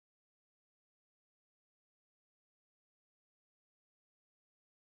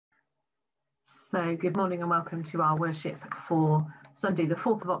So good morning and welcome to our worship for Sunday the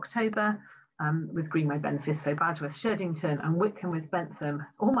 4th of October with Greenway Benefice, so Badgeworth, Sherdington and Whitcomb with Bentham.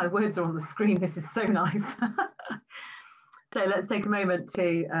 All my words are on the screen, this is so nice. So let's take a moment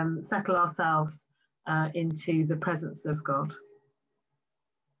to settle ourselves into the presence of God.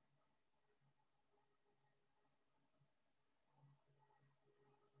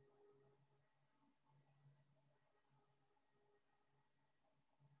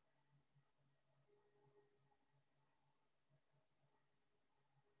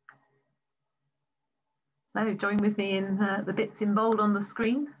 So join with me in the bits in bold on the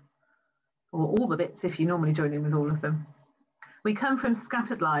screen, or all the bits if you normally join in with all of them. We come from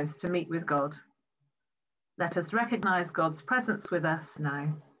scattered lives to meet with God. Let us recognise God's presence with us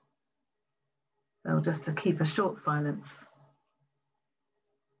now. So just to keep a short silence.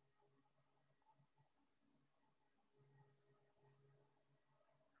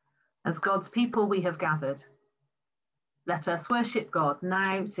 As God's people we have gathered. Let us worship God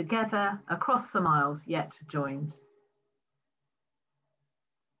now together across the miles yet joined.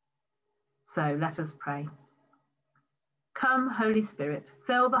 So let us pray. Come, Holy Spirit,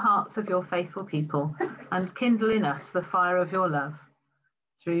 fill the hearts of your faithful people and kindle in us the fire of your love.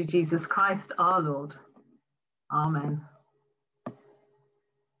 Through Jesus Christ our Lord. Amen.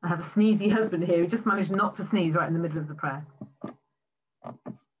 I have a sneezy husband here who just managed not to sneeze right in the middle of the prayer.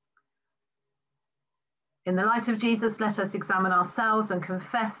 In the light of Jesus, let us examine ourselves and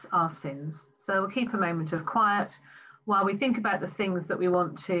confess our sins. So we'll keep a moment of quiet while we think about the things that we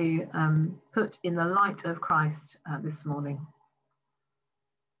want to put in the light of Christ this morning.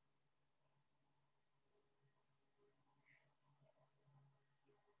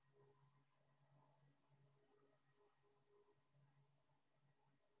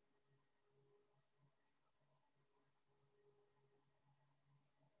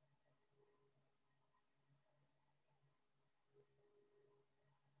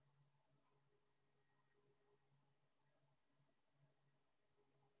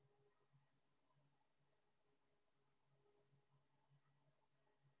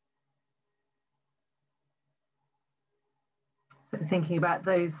 So thinking about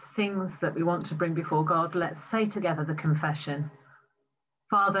those things that we want to bring before God, let's say together the confession.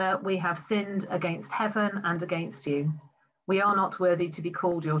 Father, we have sinned against heaven and against you. We are not worthy to be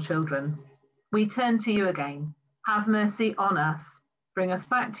called your children. We turn to you again. Have mercy on us. Bring us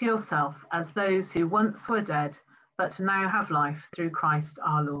back to yourself as those who once were dead, but now have life through Christ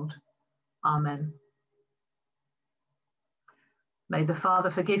our Lord. Amen. May the Father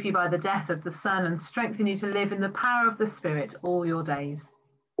forgive you by the death of the Son and strengthen you to live in the power of the Spirit all your days.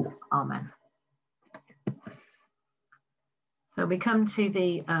 Amen. So we come to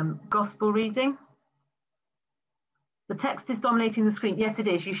the Gospel reading. The text is dominating the screen. Yes, it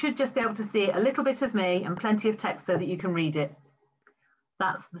is. You should just be able to see a little bit of me and plenty of text so that you can read it.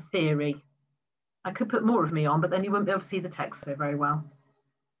 That's the theory. I could put more of me on, but then you won't be able to see the text so very well.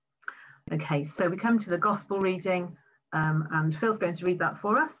 Okay, so we come to the Gospel reading. And Phil's going to read that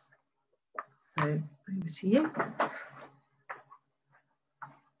for us. So over to you.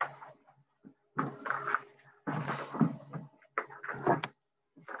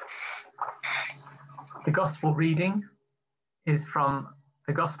 The Gospel reading is from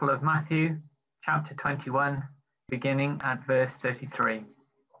the Gospel of Matthew, chapter 21, beginning at verse 33.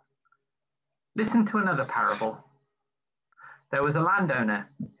 Listen to another parable. There was a landowner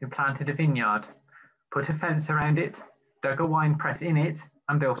who planted a vineyard, put a fence around it, dug a wine press in it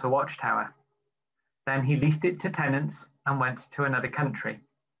and built a watchtower. Then he leased it to tenants and went to another country.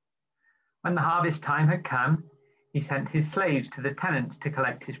 When the harvest time had come, he sent his slaves to the tenants to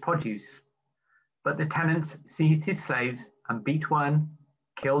collect his produce. But the tenants seized his slaves and beat one,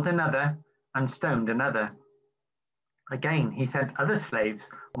 killed another, and stoned another. Again, he sent other slaves,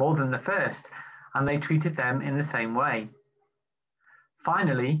 more than the first, and they treated them in the same way.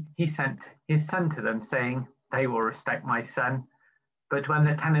 Finally, he sent his son to them, saying, "They will respect my son." But when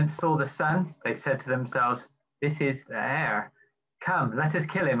the tenants saw the son, they said to themselves, "This is the heir. Come, let us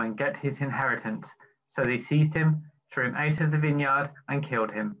kill him and get his inheritance." So they seized him, threw him out of the vineyard, and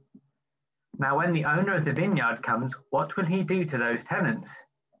killed him. Now when the owner of the vineyard comes, what will he do to those tenants?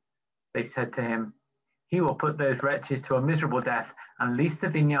 They said to him, "He will put those wretches to a miserable death and lease the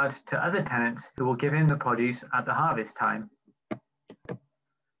vineyard to other tenants who will give him the produce at the harvest time."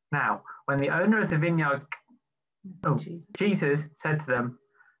 Now, when the owner of the vineyard Jesus said to them,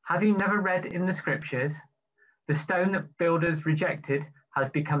 "Have you never read in the scriptures, the stone that builders rejected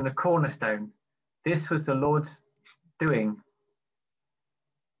has become the cornerstone. This was the Lord's doing,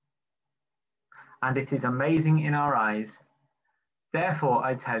 and it is amazing in our eyes. Therefore,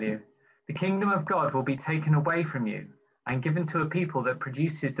 I tell you, The kingdom of God will be taken away from you and given to a people that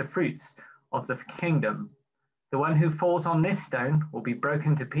produces the fruits of the kingdom. The one who falls on this stone will be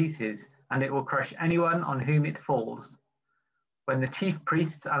broken to pieces, and it will crush anyone on whom it falls." When the chief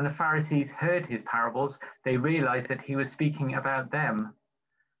priests and the Pharisees heard his parables, they realized that he was speaking about them.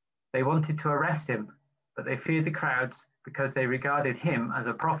 They wanted to arrest him, but they feared the crowds because they regarded him as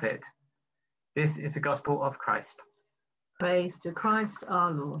a prophet. This is the gospel of Christ. Praise to Christ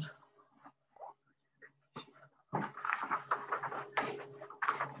our Lord.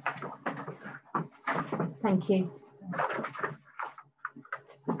 Thank you.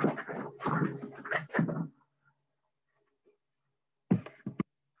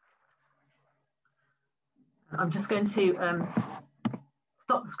 I'm just going to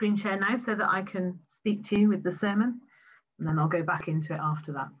stop the screen share now so that I can speak to you with the sermon, and then I'll go back into it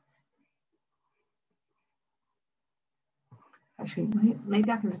after that. Actually,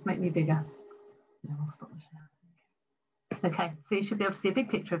 maybe I can just make me bigger. No, I'll stop the share. Okay, so you should be able to see a big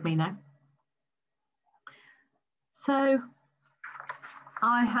picture of me now. So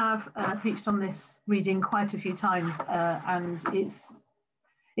I have preached on this reading quite a few times, and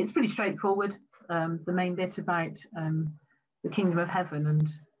it's pretty straightforward. The main bit about the kingdom of heaven,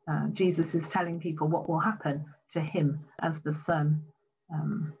 and Jesus is telling people what will happen to him as the son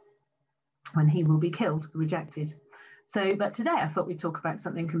when he will be killed, rejected. So, but today I thought we'd talk about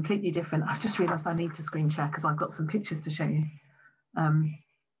something completely different. I've just realised I need to screen share because I've got some pictures to show you.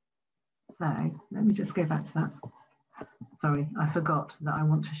 So let me just go back to that. Sorry, I forgot that I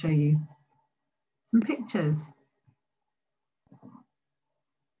want to show you some pictures.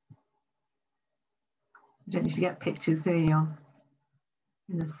 You don't usually get pictures, do you,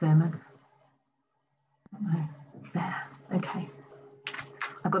 in the sermon? No. There, okay.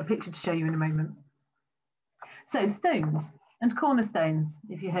 I've got a picture to show you in a moment. So, stones and cornerstones,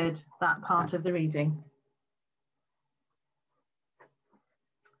 if you heard that part of the reading.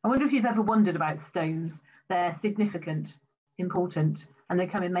 I wonder if you've ever wondered about stones. They're significant, important, and they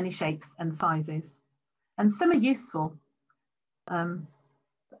come in many shapes and sizes. And some are useful, and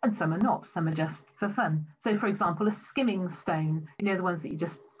some are not. Some are just for fun. So, for example, a skimming stone, you know, the ones that you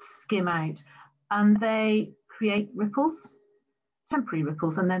just skim out, and they create ripples, temporary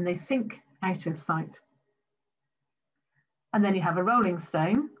ripples, and then they sink out of sight. And then you have a rolling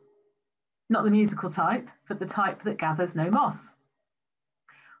stone, not the musical type, but the type that gathers no moss.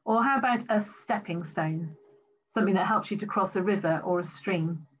 Or how about a stepping stone, something that helps you to cross a river or a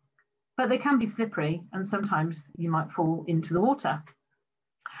stream, but they can be slippery and sometimes you might fall into the water.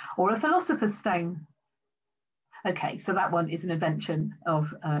 Or a philosopher's stone. Okay, so that one is an invention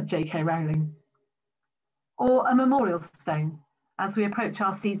of J.K. Rowling. Or a memorial stone. As we approach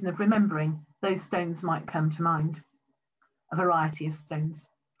our season of remembering, those stones might come to mind. A variety of stones.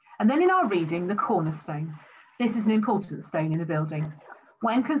 And then in our reading, the cornerstone. This is an important stone in a building.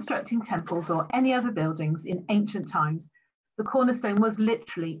 When constructing temples or any other buildings in ancient times, the cornerstone was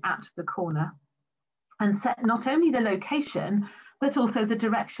literally at the corner and set not only the location, but also the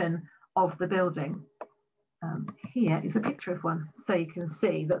direction of the building. Here is a picture of one. So you can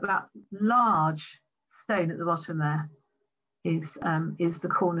see that that large stone at the bottom there is the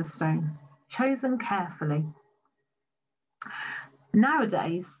cornerstone, chosen carefully.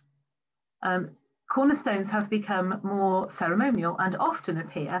 Nowadays, cornerstones have become more ceremonial and often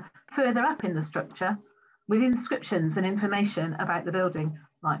appear further up in the structure with inscriptions and information about the building,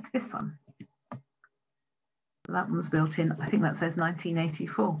 like this one. That one's built in, I think that says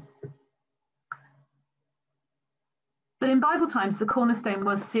 1984. But in Bible times, the cornerstone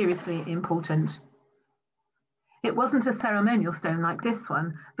was seriously important. It wasn't a ceremonial stone like this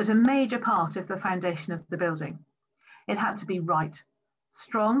one, but a major part of the foundation of the building. It had to be right,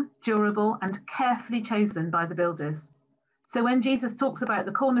 strong, durable, and carefully chosen by the builders. So when Jesus talks about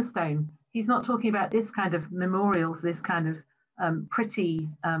the cornerstone, he's not talking about this kind of memorials, this kind of pretty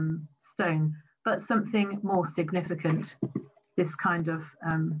stone, but something more significant, this kind of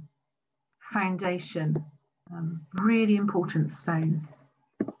foundation, really important stone.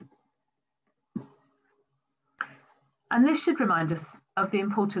 And this should remind us of the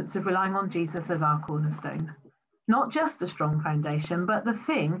importance of relying on Jesus as our cornerstone. Not just a strong foundation, but the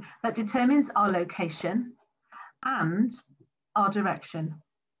thing that determines our location and our direction.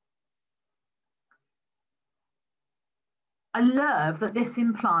 I love that this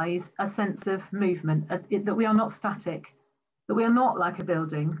implies a sense of movement, that we are not static, that we are not like a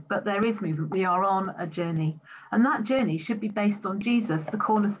building, but there is movement. We are on a journey. And that journey should be based on Jesus, the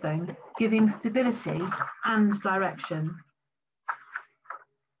cornerstone, giving stability and direction.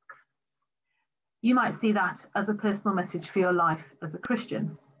 You might see that as a personal message for your life as a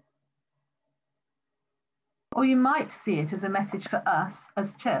Christian. Or you might see it as a message for us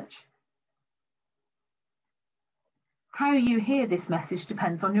as church. How you hear this message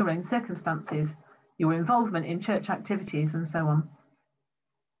depends on your own circumstances, your involvement in church activities, and so on.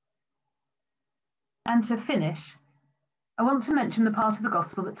 And to finish, I want to mention the part of the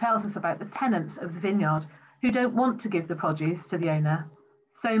gospel that tells us about the tenants of the vineyard who don't want to give the produce to the owner,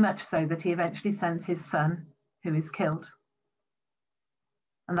 so much so that he eventually sends his son, who is killed.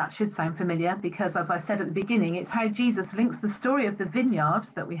 And that should sound familiar because, as I said at the beginning, it's how Jesus links the story of the vineyard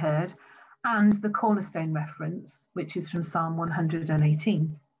that we heard and the cornerstone reference, which is from Psalm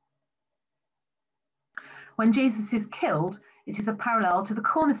 118. When Jesus is killed, it is a parallel to the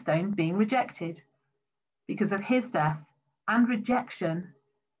cornerstone being rejected. Because of his death and rejection,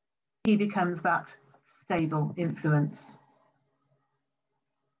 he becomes that stable influence.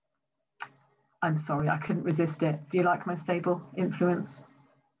 I'm sorry, I couldn't resist it. Do you like my stable influence?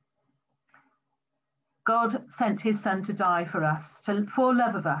 God sent his son to die for us, for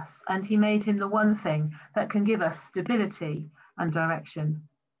love of us, and he made him the one thing that can give us stability and direction.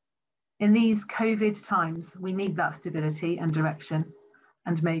 In these COVID times, we need that stability and direction,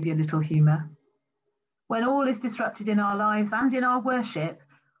 and maybe a little humour. When all is disrupted in our lives and in our worship,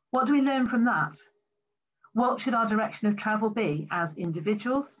 what do we learn from that? What should our direction of travel be as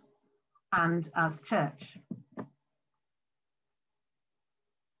individuals and as church?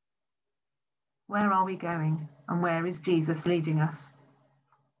 Where are we going, and where is Jesus leading us?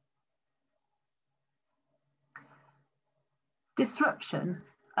 Disruption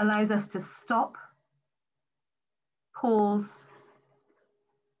allows us to stop, pause,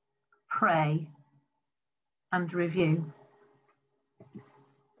 pray, and review.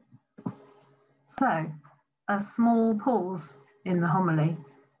 So, a small pause in the homily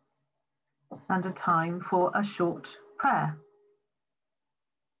and a time for a short prayer.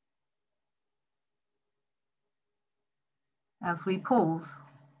 As we pause,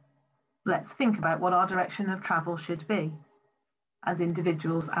 let's think about what our direction of travel should be as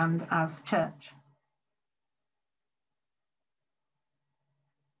individuals and as church.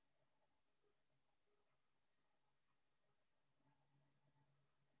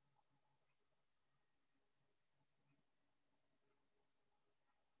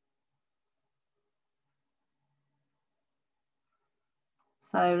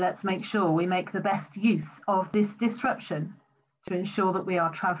 So let's make sure we make the best use of this disruption to ensure that we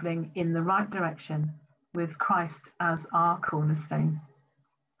are travelling in the right direction with Christ as our cornerstone.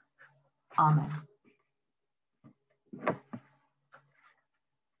 Amen.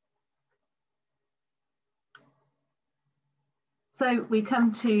 So we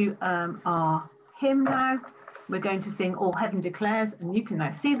come to our hymn now. We're going to sing All Heaven Declares, and you can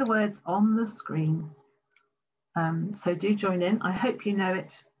now see the words on the screen. So do join in. I hope you know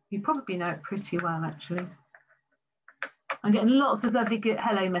it. You probably know it pretty well, actually. I'm getting lots of lovely good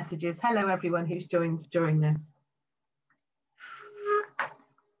hello messages. Hello, everyone who's joined during this.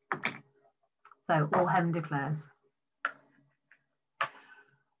 So, All Heaven Declares.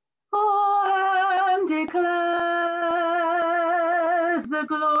 All heaven declares the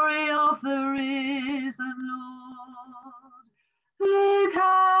glory of the risen Lord. Who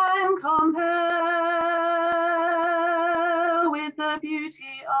can compare with the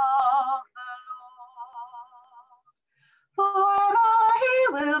beauty of the Lord? Forever he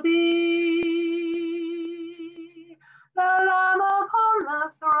will be the Lamb upon the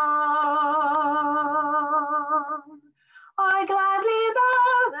throne. I gladly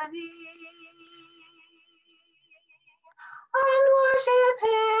bow the knee and worship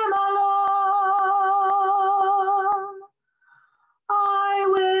him alone. I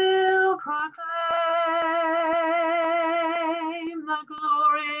will proclaim the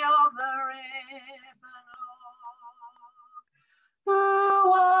glory of the risen Lord, who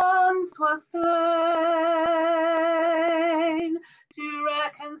once was slain to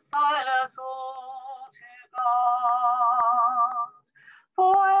reconcile us all to God.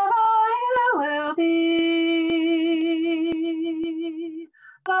 Forever he will be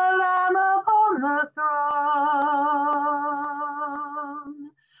the Lamb upon the throne.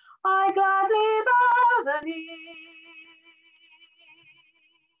 I gladly bow the knee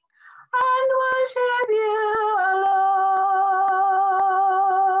and worship you alone.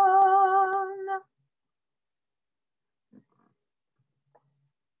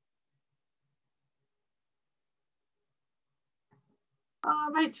 Oh,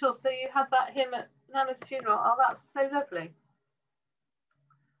 Rachel, so you had that hymn at Nana's funeral. Oh, that's so lovely.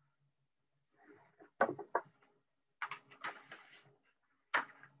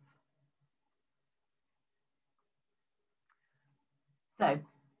 So,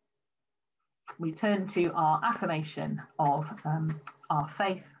 we turn to our affirmation of our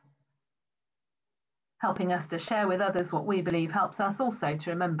faith, helping us to share with others what we believe helps us also to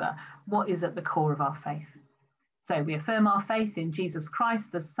remember what is at the core of our faith. So we affirm our faith in Jesus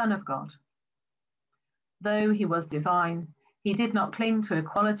Christ, the Son of God. Though he was divine, he did not cling to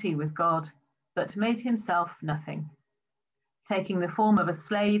equality with God, but made himself nothing. Taking the form of a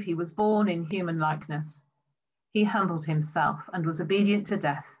slave, he was born in human likeness. He humbled himself and was obedient to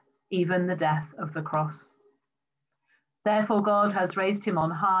death, even the death of the cross. Therefore God has raised him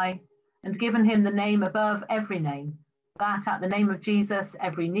on high and given him the name above every name, that at the name of Jesus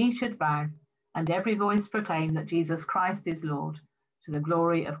every knee should bow and every voice proclaim that Jesus Christ is Lord, to the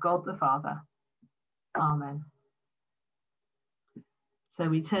glory of God the Father. Amen. So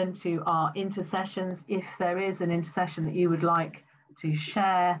we turn to our intercessions. If there is an intercession that you would like to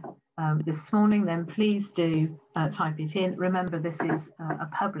share this morning, then please do type it in. Remember, this is a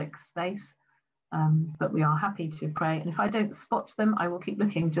public space, but we are happy to pray. And if I don't spot them, I will keep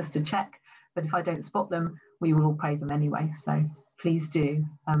looking just to check. But if I don't spot them, we will all pray them anyway. So please do.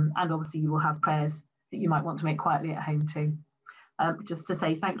 And obviously you will have prayers that you might want to make quietly at home too. Just to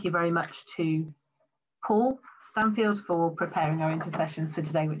say thank you very much to Paul Stanfield for preparing our intercessions for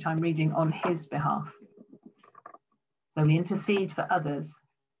today, which I'm reading on his behalf. So we intercede for others.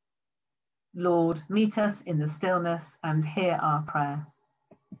 Lord, meet us in the stillness and hear our prayer.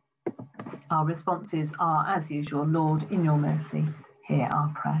 Our responses are, as usual, Lord, in your mercy, hear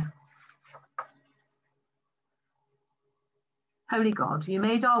our prayer. Holy God, you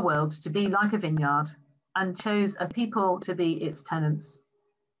made our world to be like a vineyard and chose a people to be its tenants.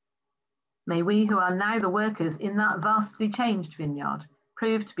 May we who are now the workers in that vastly changed vineyard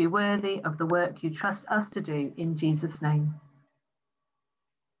prove to be worthy of the work you trust us to do in Jesus' name.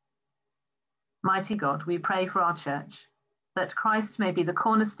 Mighty God, we pray for our church, that Christ may be the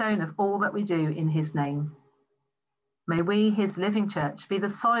cornerstone of all that we do in his name. May we, his living church, be the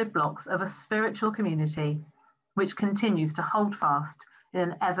solid blocks of a spiritual community which continues to hold fast in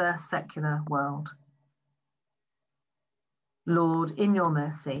an ever secular world. Lord, in your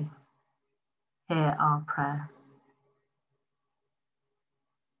mercy, hear our prayer.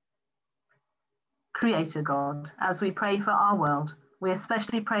 Creator God, as we pray for our world, we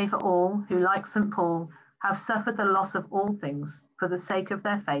especially pray for all who, like St. Paul, have suffered the loss of all things for the sake of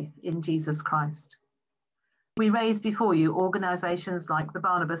their faith in Jesus Christ. We raise before you organisations like the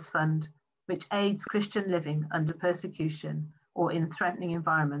Barnabas Fund, which aids Christian living under persecution or in threatening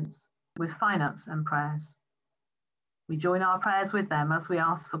environments, with finance and prayers. We join our prayers with them as we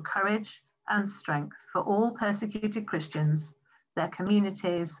ask for courage and strength for all persecuted Christians, their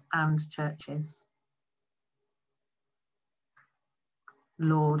communities and churches.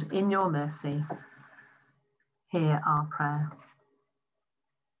 Lord, in your mercy, hear our prayer.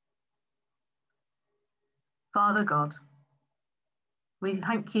 Father God, we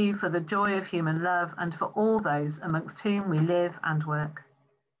thank you for the joy of human love and for all those amongst whom we live and work.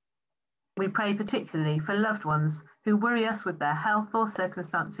 We pray particularly for loved ones who worry us with their health or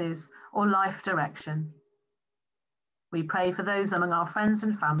circumstances or life direction. We pray for those among our friends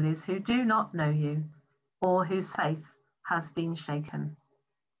and families who do not know you or whose faith has been shaken.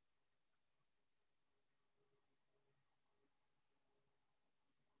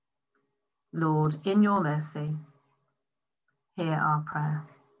 Lord, in your mercy, hear our prayer.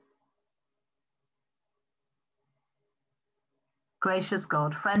 Gracious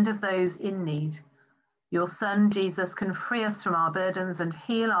God, friend of those in need, your Son Jesus can free us from our burdens and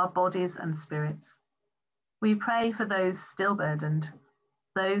heal our bodies and spirits. We pray for those still burdened,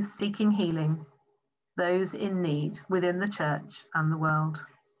 those seeking healing, those in need within the church and the world.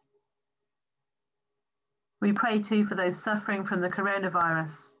 We pray too for those suffering from the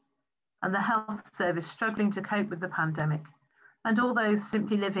coronavirus and the health service struggling to cope with the pandemic, and all those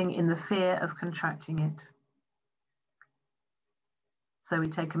simply living in the fear of contracting it. So we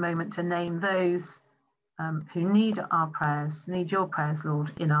take a moment to name those who need our prayers, need your prayers,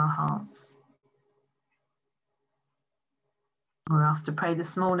 Lord, in our hearts. We're asked to pray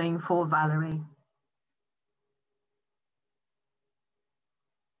this morning for Valerie.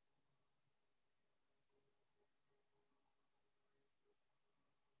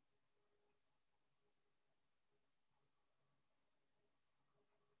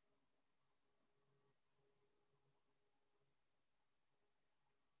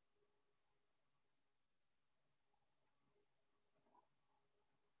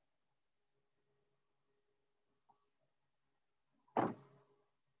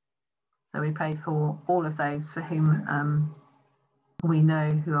 So we pray for all of those for whom we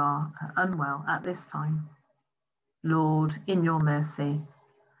know who are unwell at this time. Lord, in your mercy,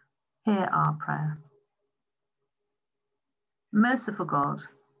 hear our prayer. Merciful God,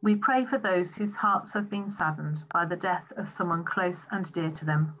 we pray for those whose hearts have been saddened by the death of someone close and dear to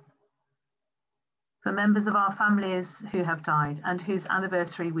them, for members of our families who have died and whose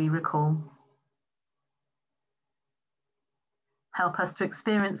anniversary we recall. Help us to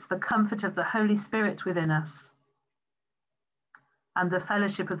experience the comfort of the Holy Spirit within us and the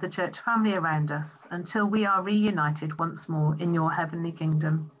fellowship of the church family around us until we are reunited once more in your heavenly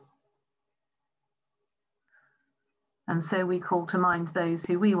kingdom. And so we call to mind those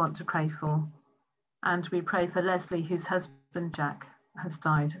who we want to pray for. And we pray for Leslie, whose husband Jack has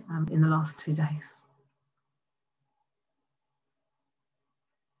died in the last 2 days.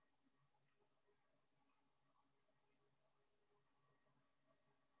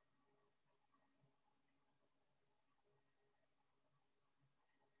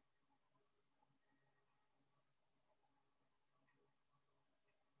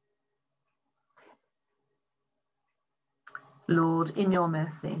 Lord, in your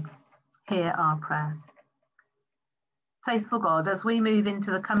mercy, hear our prayer. Faithful God, as we move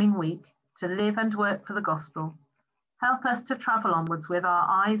into the coming week to live and work for the gospel, help us to travel onwards with our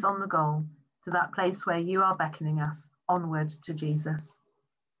eyes on the goal, to that place where you are beckoning us, onward to Jesus.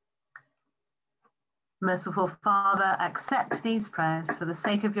 Merciful Father, accept these prayers for the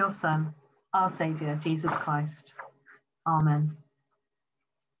sake of your Son, our Saviour, Jesus Christ. Amen.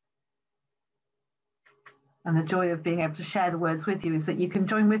 And the joy of being able to share the words with you is that you can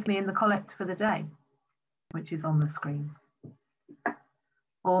join with me in the collect for the day, which is on the screen.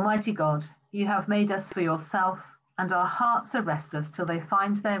 Almighty God, you have made us for yourself, and our hearts are restless till they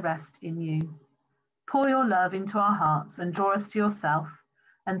find their rest in you. Pour your love into our hearts and draw us to yourself,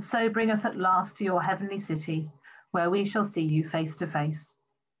 and so bring us at last to your heavenly city, where we shall see you face to face.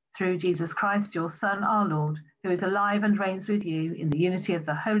 Through Jesus Christ, your Son, our Lord, who is alive and reigns with you in the unity of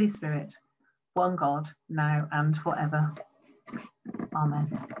the Holy Spirit, one God, now and forever.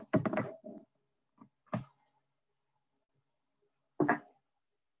 Amen.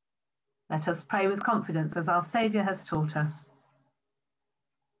 Let us pray with confidence as our Saviour has taught us.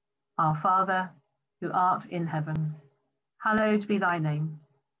 Our Father, who art in heaven, hallowed be thy name.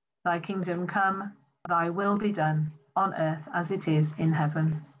 Thy kingdom come, thy will be done, on earth as it is in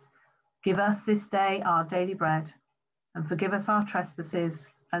heaven. Give us this day our daily bread, and forgive us our trespasses,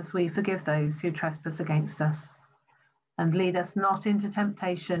 as we forgive those who trespass against us. And lead us not into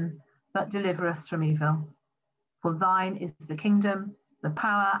temptation, but deliver us from evil. For thine is the kingdom, the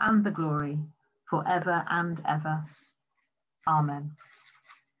power and the glory, forever and ever. Amen.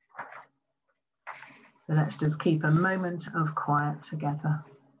 So let's just keep a moment of quiet together.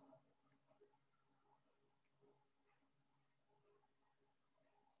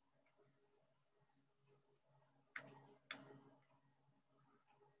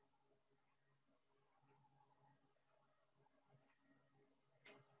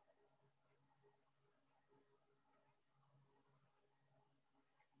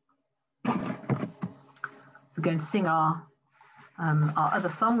 So we're going to sing our other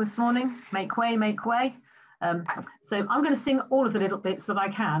song this morning, Make Way, Make Way. So I'm going to sing all of the little bits that I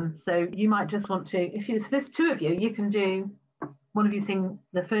can. So you might just want to, if there's two of you, you can do, one of you sing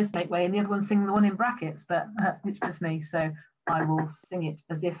the first Make Way and the other one sing the one in brackets, but it's just me. So I will sing it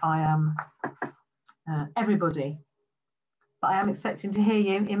as if I am everybody. But I am expecting to hear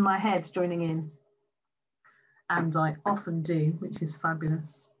you in my head joining in. And I often do, which is fabulous.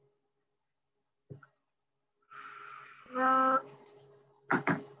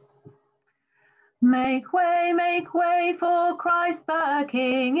 Make way for Christ the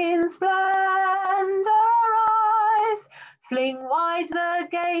King in splendor arise. Fling wide the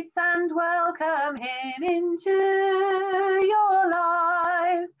gates and welcome him into your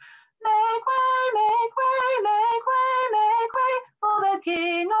lives. Make way for the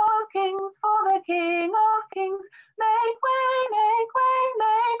King of Kings, for the King of Kings. Make way,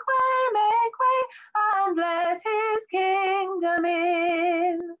 and let his kingdom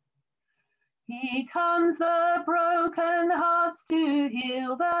in. He comes the broken hearts to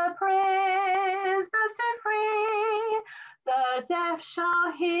heal, the prisoners to free. The deaf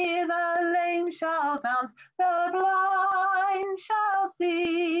shall hear, the lame shall dance, the blind shall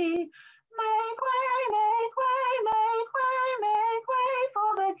see. Make way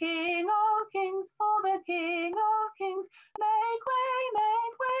for the King of Kings, for the King of Kings. Make way,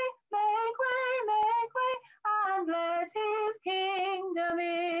 and let his kingdom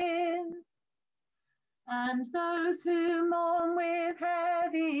in. And those who mourn with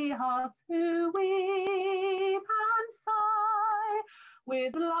heavy hearts, who weep and sigh,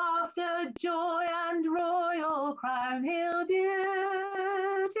 with laughter, joy, and royal crown he'll beautify.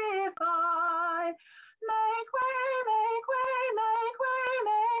 by. Make way, make way, make way,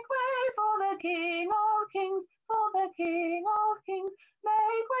 make way for the King of Kings, for the King of Kings.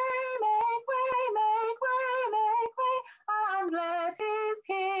 Make way, make way, make way, make way, and let his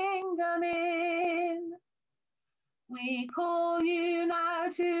kingdom in. We call you now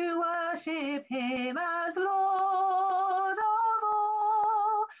to worship him as Lord of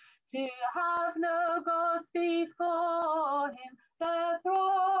all, to have no gods before him, the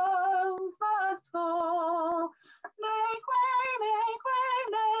thrones must fall. Make way, make way,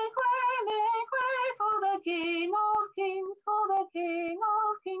 make way, make way for the King of Kings, for the King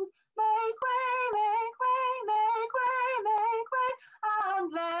of Kings. Make way, make way, make way, make way,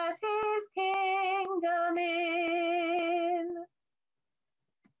 and let his kingdom in.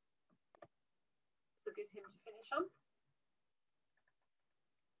 It's a good hymn to finish on.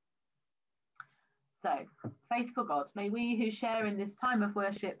 So, faithful God, may we who share in this time of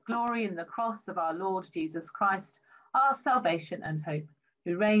worship glory in the cross of our Lord Jesus Christ, our salvation and hope,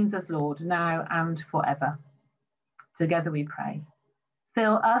 who reigns as Lord now and forever. Together we pray.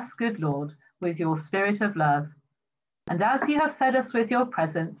 Fill us, good Lord, with your spirit of love, and as you have fed us with your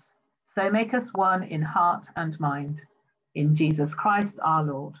presence, so make us one in heart and mind. In Jesus Christ our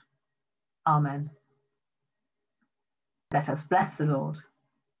Lord. Amen. Let us bless the Lord.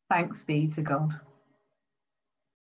 Thanks be to God.